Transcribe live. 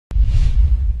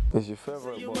It's your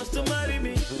favorite boy.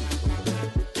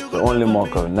 The only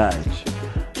mark of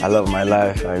Nige. I love my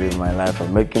life, I live my life,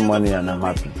 I'm making money and I'm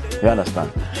happy. You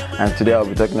understand? And today I'll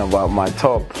be talking about my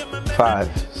top 5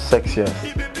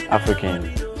 sexiest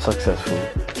African successful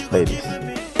ladies.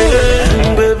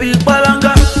 Baby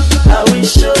Palanga, I will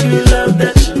show you love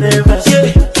that you never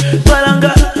see.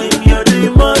 Palanga, you're the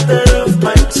mother of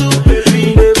my 2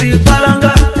 baby. Baby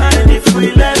Palanga, and if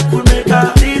we like, we make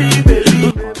a 3 baby.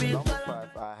 Number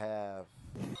 5, I have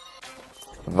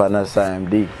Vanessa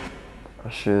MD.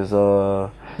 She's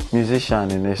a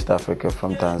musician in East Africa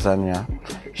from Tanzania.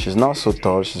 She's not so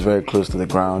tall, she's very close to the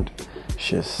ground.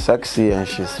 She's sexy and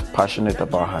she's passionate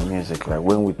about her music. Like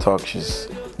when we talk, she's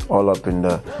all up in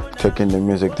the taking the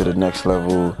music to the next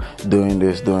level, doing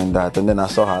this, doing that. And then I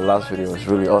saw her last video, it was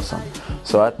really awesome.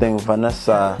 So I think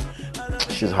Vanessa,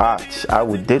 she's hot. I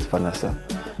would date Vanessa.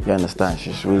 You understand?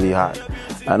 She's really hot.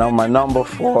 And on my number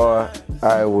 4,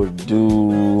 I would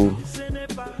do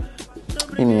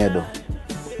Iniedo.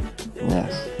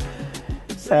 Yes.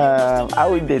 I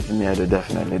would date Iniedo,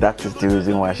 definitely. That is the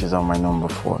reason why she's on my number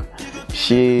 4.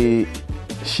 She's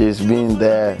been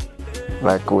there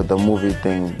like with the movie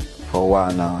thing for a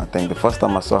while now. I think the first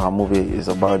time I saw her movie is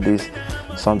about this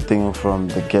something from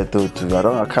the ghetto to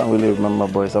I can't really remember,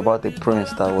 but it's about a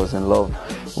prince that was in love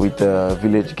with a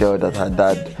village girl that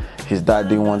his dad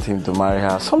didn't want him to marry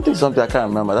her. Something I can't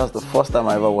remember. That's the first time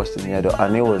I ever watched Iniedo,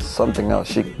 and it was something else.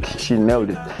 She nailed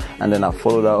it, and then I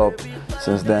followed her up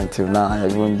since then till now. I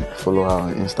even follow her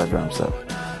on Instagram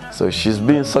so she's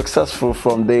been successful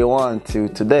from day 1 till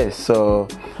today. So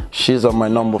she's on my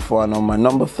number 4, and on my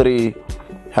number 3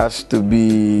 has to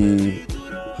be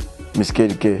Miss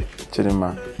KDK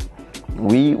Chidima.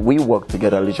 We work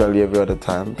together literally every other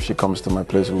time. She comes to my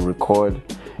place, we record,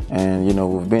 and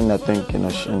we've been I think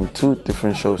in 2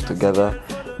 different shows together.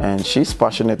 And she's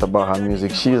passionate about her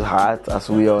music. She's hot, as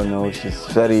we all know. She's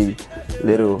very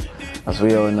little, as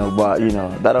we all know, but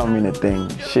that don't mean a thing.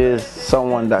 She's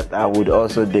someone that I would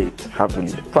also date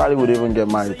happily. Probably would even get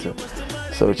married to.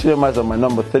 So Chidima is on my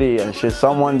number 3, and she's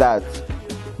someone that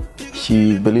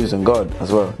she believes in God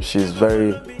as well. She's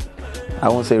very, I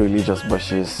won't say religious, but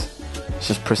she's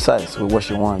precise with what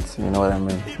she wants. You know what I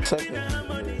mean? Second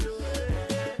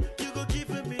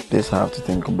is this I have to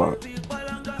think about.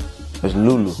 It's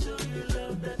Lulu.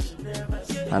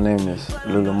 Her name is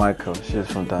Lulu Michael. She's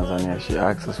from Tanzania. She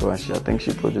acts as well. I think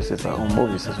she produces her own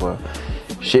movies as well.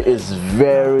 She is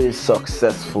very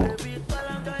successful.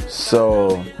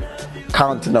 So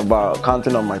counting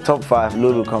on my top 5,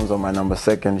 Lulu comes on my number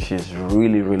 2. She's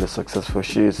really, really successful.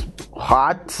 She's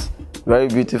hot, very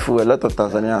beautiful. A lot of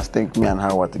Tanzanians think me and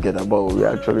her were together, but we're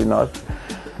actually not.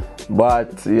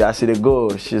 But as they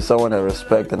go, she's someone I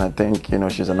respect, and I think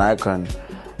she's an icon.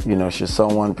 She's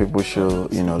someone people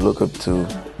should look up to.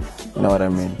 You know what I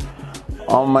mean?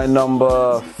 On my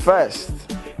number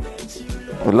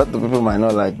 1st, a lot of people might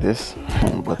not like this,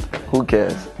 but who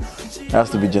cares? It has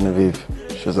to be Genevieve.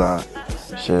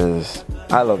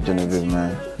 I love Genevieve,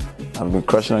 man. I've been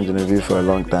crushing on Genevieve for a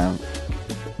long time.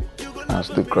 I'm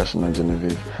still crushing on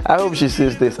Genevieve. I hope she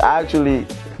sees this. I actually,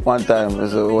 one time,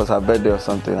 it was her birthday or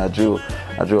something, I drew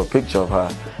a picture of her.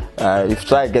 If you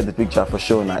try to get the picture for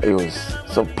sure now, it was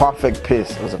a perfect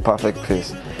piece. It was a perfect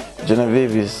piece.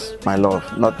 Genevieve is my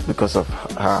love, not because of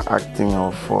her acting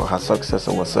or for her success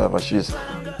or whatsoever. She's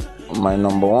my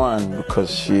number 1 because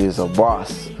she is a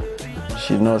boss.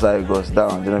 She knows how it goes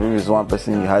down. Genevieve is one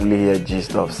person you hardly hear G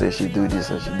stuff, say she do this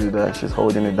or she do that. She's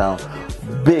holding it down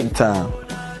big time.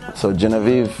 So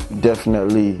Genevieve,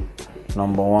 definitely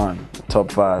number 1,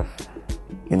 top 5,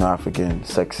 African,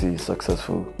 sexy,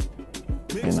 successful.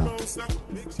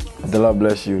 The Lord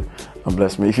bless you and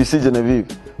bless me. If you see Genevieve,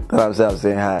 I'm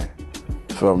saying hi.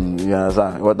 From, you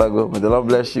understand? What I go? May the Lord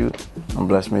bless you and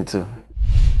bless me too.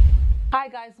 Hi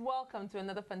guys, welcome to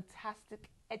another fantastic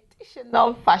edition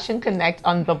of Fashion Connect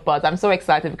on The Buzz. I'm so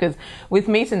excited because with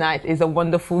me tonight is a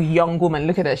wonderful young woman.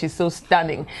 Look at her, she's so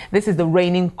stunning. This is the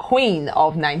reigning queen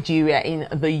of Nigeria in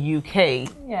the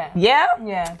UK. Yeah. Yeah?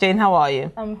 Yeah. Jane, how are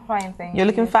you? I'm fine, thank you. You're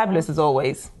looking fabulous as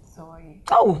always. So are you.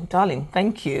 Oh, darling,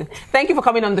 thank you. Thank you for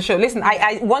coming on the show. Listen,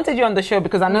 I wanted you on the show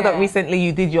because I know that recently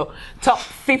you did your top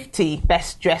 50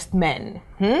 best dressed men.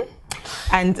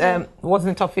 And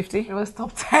wasn't it top 50? It was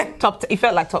top 10. It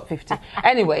felt like top 50.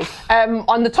 Anyway,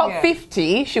 on the top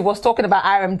 50, she was talking about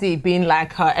RMD being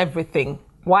like her everything.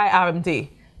 Why RMD?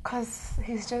 Because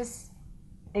he's just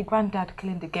a granddad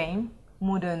killing the game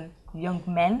more than young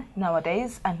men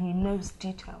nowadays, and he knows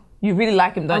detail. You really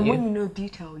like him, don't you? And when you know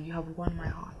detail, you have won my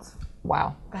heart.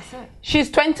 Wow. That's it. She's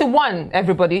 21,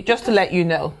 everybody, just to let you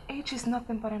know. Age is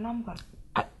nothing but a number.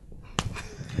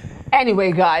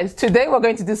 Anyway, guys, today we're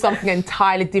going to do something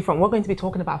entirely different. We're going to be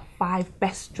talking about 5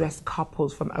 best dressed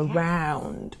couples from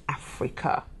around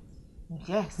Africa.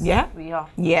 Yes. Yeah? We are.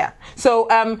 Yeah. So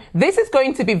this is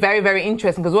going to be very, very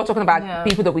interesting because we're talking about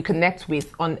people that we connect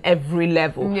with on every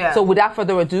level. Yeah. So without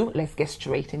further ado, let's get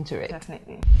straight into it.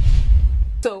 Definitely.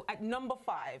 So at number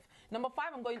 5,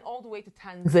 I'm going all the way to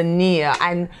Tanzania.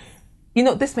 And you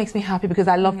know, this makes me happy because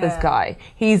I love this guy.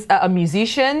 He's a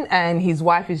musician and his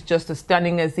wife is just as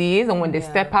stunning as he is. And when they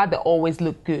step out, they always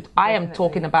look good. I am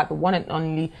talking about the one and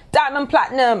only Diamond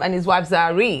Platinum and his wife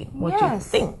Zari. What do you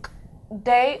think?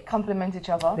 They complement each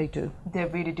other. They do. They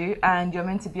really do. And you're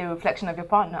meant to be a reflection of your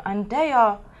partner. And they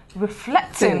are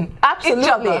reflecting absolutely each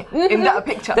other in that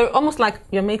picture. They're almost like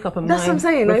your makeup and That's mine. what I'm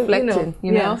saying. Reflecting,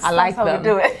 you know? I like that's them. how we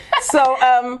do it.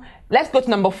 So let's go to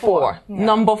number 4. Yeah.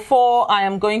 Number 4, I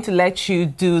am going to let you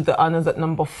do the honors at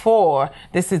number 4.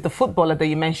 This is the footballer that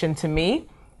you mentioned to me,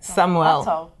 Samuel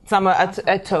Eto'o. Samuel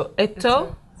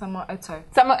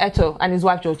Eto'o and his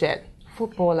wife Georgette.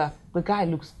 Footballer. The guy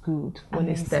looks good when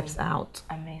he steps out.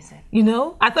 Amazing. You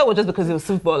know? I thought it was just because he was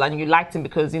football and you liked him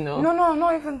because, you know. No,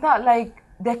 not even that. Like,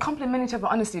 they complement each other,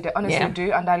 honestly. They honestly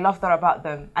do. And I love that about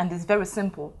them. And it's very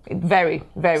simple. Very,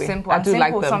 very. Simple. I do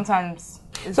like them. Sometimes.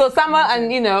 So Samuel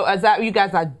and, you know, as that you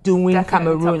guys are doing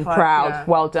Cameroon proud.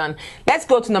 Well done. Let's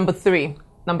go to number 3.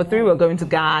 Number 3, we're going to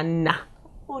Ghana.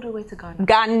 All the way to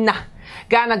Ghana.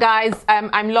 Ghana, guys,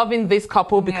 I'm loving this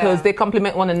couple because they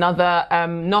complement one another,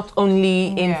 not only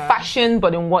in fashion,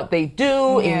 but in what they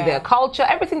do, in their culture.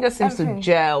 Everything just seems to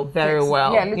gel very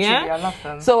well. Yeah, literally, I love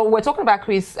them. So we're talking about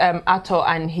Chris Atto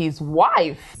and his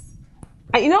wife.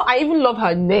 And, you know, I even love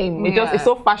her name. It's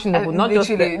so fashionable, not just,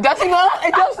 you know,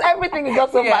 it's just everything is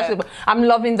just so fashionable. I'm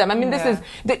loving them. I mean, this is,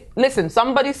 listen,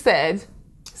 somebody said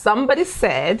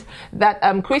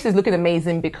that Chris is looking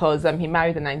amazing because he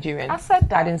married a Nigerian. I said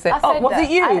that. I didn't say. Was it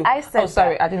you? I said. Oh,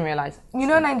 sorry, that. I didn't realize. You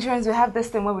know, Nigerians, we have this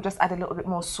thing where we just add a little bit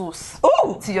more sauce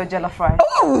to your jollof rice.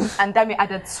 Ooh. And then we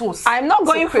added sauce. I'm not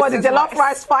going for the jollof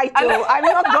rice fight, though. I'm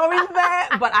not going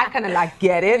there, but I kind of like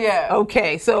get it. Yeah.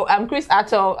 Okay, so Chris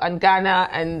Atto and Ghana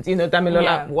and, you know,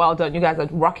 Damilola, well done. You guys are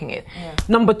rocking it. Yeah.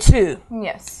 Number 2.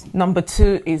 Yes. Number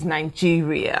 2 is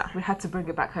Nigeria. We had to bring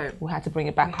it back home. We had to bring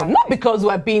it back home. Not because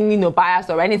we're being, you know, biased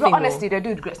or anything. But honestly, they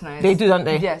do great nice. They do, don't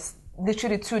they? Yes.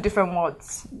 Literally 2 different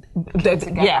words.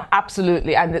 Yeah,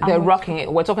 absolutely. And they're rocking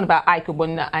it. We're talking about Ike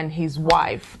Obonna and his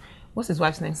wife. What's his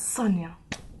wife's name? Sonia.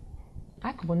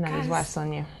 Ike Obonna and his wife,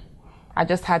 Sonia. I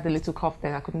just had a little cough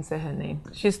there. I couldn't say her name.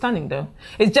 She's stunning, though.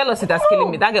 It's jealousy that's killing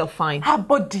me. That girl fine. Her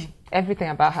body. Everything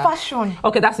about her. Fashion.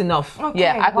 Okay, that's enough. Okay,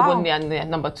 yeah, Ike Obonna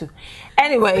and number 2.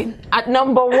 Anyway, at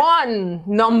number 1.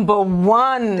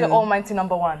 The almighty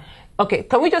number 1. Okay,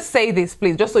 can we just say this,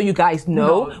 please, just so you guys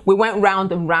know? No. We went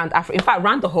round and round Africa. In fact,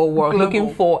 round the whole world,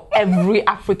 looking for every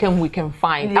African we can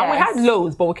find. Yes. And we had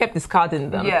loads, but we kept discarding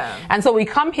them. Yeah. And so we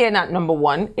come here now at number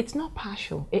 1. It's not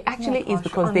partial. It actually is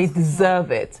because honestly, they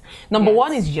deserve it. Number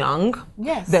 1 is young.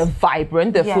 Yes. They're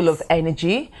vibrant. They're full of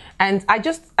energy. And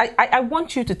I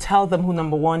want you to tell them who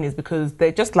number 1 is because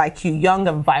they're just like you, young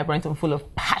and vibrant and full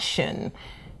of passion.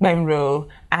 Menro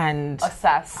and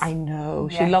Osas. I know.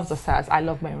 She loves Osas. I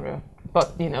love Menro.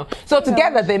 But, you know, so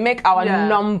together they make our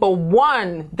number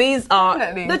 1. These are,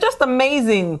 they're just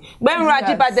amazing. Menro,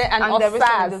 Ajibade and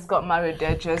Osas. Just got married.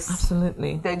 They're just,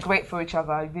 absolutely. They're great for each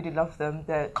other. I really love them.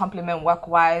 They complement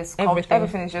work-wise.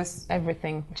 Everything is just.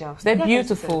 Everything. They're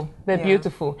beautiful. They're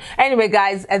beautiful. Anyway,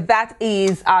 guys, that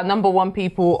is our number 1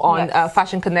 people on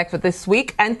Fashion Connect for this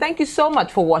week. And thank you so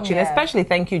much for watching. Especially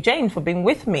thank you, Jane, for being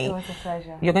with me. It was a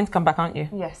pleasure. You're going to come back, aren't you?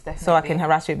 Yes, definitely. So I can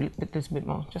harass you a little bit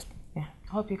more. Just,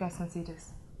 I hope you guys can see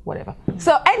this. Whatever.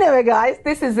 So anyway, guys,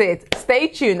 this is it. Stay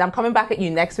tuned. I'm coming back at you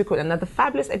next week with another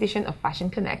fabulous edition of Fashion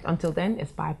Connect. Until then,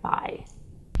 it's bye-bye.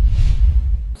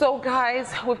 So,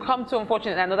 guys, we've come to,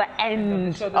 unfortunately, another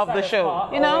end of the show.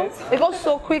 You know, it goes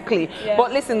so quickly. Yeah.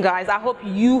 But listen, guys, I hope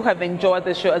you have enjoyed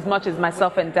the show as much as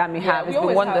myself and Dami have. It's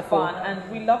been wonderful. Have fun,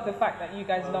 and we love the fact that you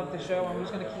guys love the show, and we're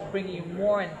just going to keep bringing you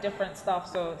more and different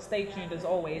stuff. So stay tuned as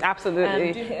always. Absolutely.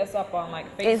 And do hit us up on like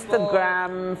Facebook,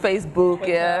 Instagram,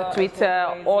 Facebook,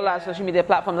 Twitter, all our social media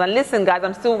platforms. And listen, guys,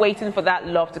 I'm still waiting for that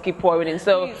love to keep pouring in.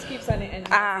 So please keep sending in.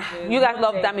 You guys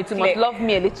love Dami too much. Love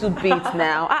me a little bit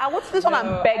now. What's this one?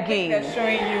 I'm begging. I think they're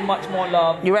showing you much more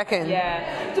love. You reckon?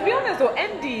 Yeah. To be honest, though,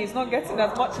 ND is not getting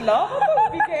as much love. We'll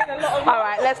be getting a lot of love. All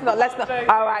right, let's not.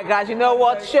 All right, guys, you know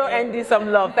what? Show ND some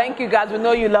love. Thank you, guys. We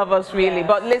know you love us, really.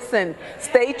 But listen,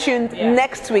 stay tuned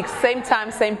next week, same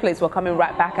time, same place. We're coming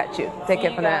right back at you. Take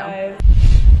care for now.